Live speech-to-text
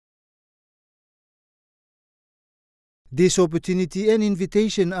This opportunity and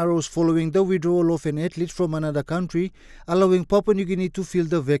invitation arose following the withdrawal of an athlete from another country, allowing Papua New Guinea to fill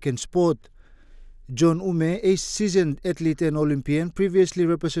the vacant spot. John Ume, a seasoned athlete and Olympian, previously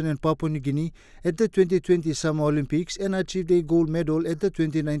represented Papua New Guinea at the 2020 Summer Olympics and achieved a gold medal at the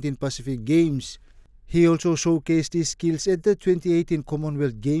 2019 Pacific Games. He also showcased his skills at the 2018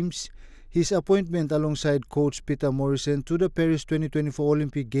 Commonwealth Games. His appointment alongside coach Peter Morrison to the Paris 2024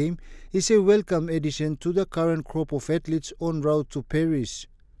 Olympic Game is a welcome addition to the current crop of athletes en route to Paris.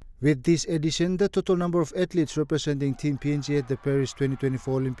 With this addition, the total number of athletes representing Team PNG at the Paris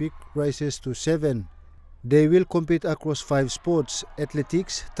 2024 Olympic rises to 7. They will compete across 5 sports: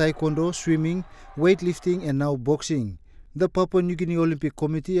 athletics, taekwondo, swimming, weightlifting and now boxing. The Papua New Guinea Olympic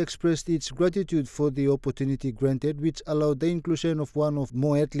Committee expressed its gratitude for the opportunity granted, which allowed the inclusion of one of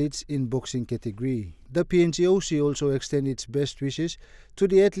more athletes in boxing category. The PNGOC also extended its best wishes to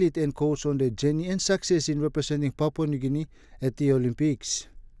the athlete and coach on their journey and success in representing Papua New Guinea at the Olympics.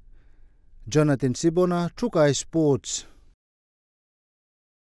 Jonathan Sibona, Ume Eyes Sports.